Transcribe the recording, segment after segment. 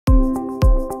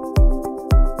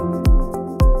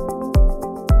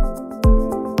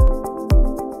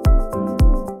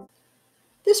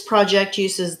project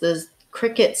uses the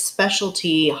Cricut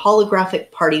specialty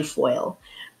holographic party foil.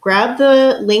 Grab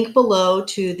the link below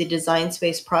to the Design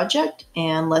Space project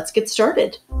and let's get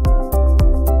started.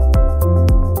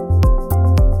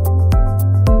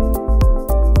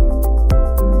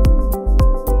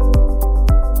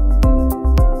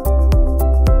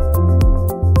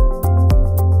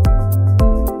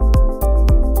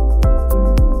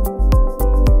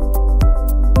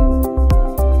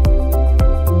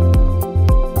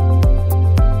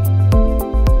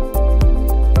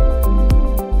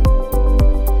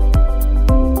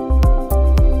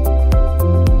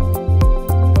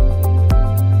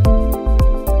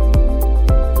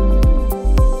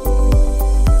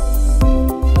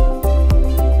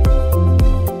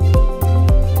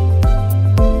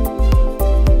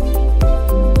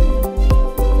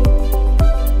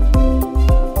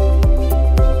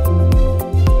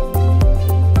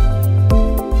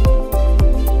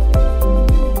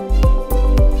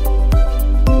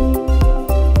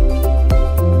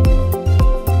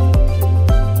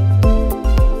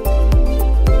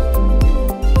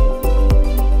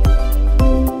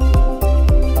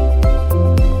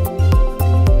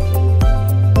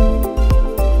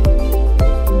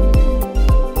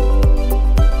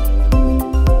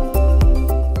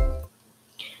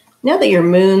 Now that your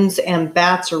moons and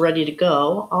bats are ready to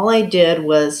go, all I did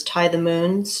was tie the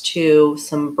moons to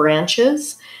some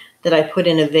branches that I put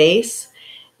in a vase,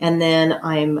 and then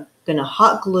I'm going to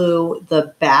hot glue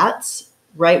the bats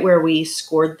right where we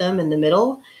scored them in the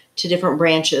middle to different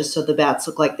branches so the bats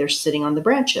look like they're sitting on the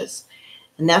branches.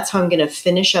 And that's how I'm going to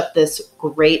finish up this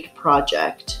great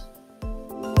project.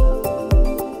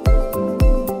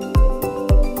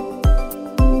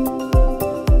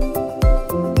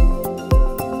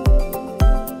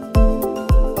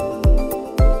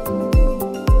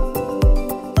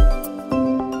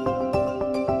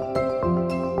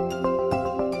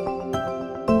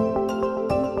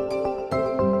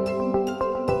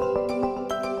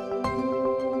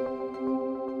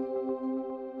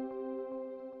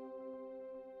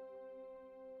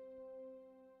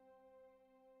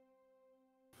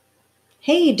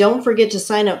 Hey, don't forget to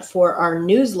sign up for our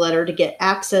newsletter to get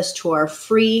access to our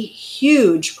free,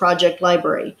 huge project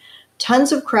library.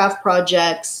 Tons of craft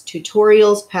projects,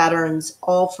 tutorials, patterns,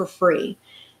 all for free.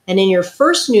 And in your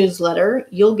first newsletter,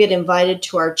 you'll get invited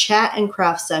to our chat and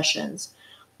craft sessions,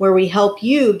 where we help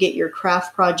you get your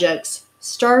craft projects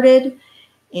started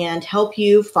and help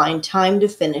you find time to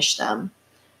finish them.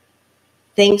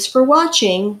 Thanks for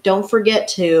watching. Don't forget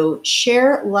to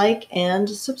share, like, and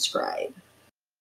subscribe.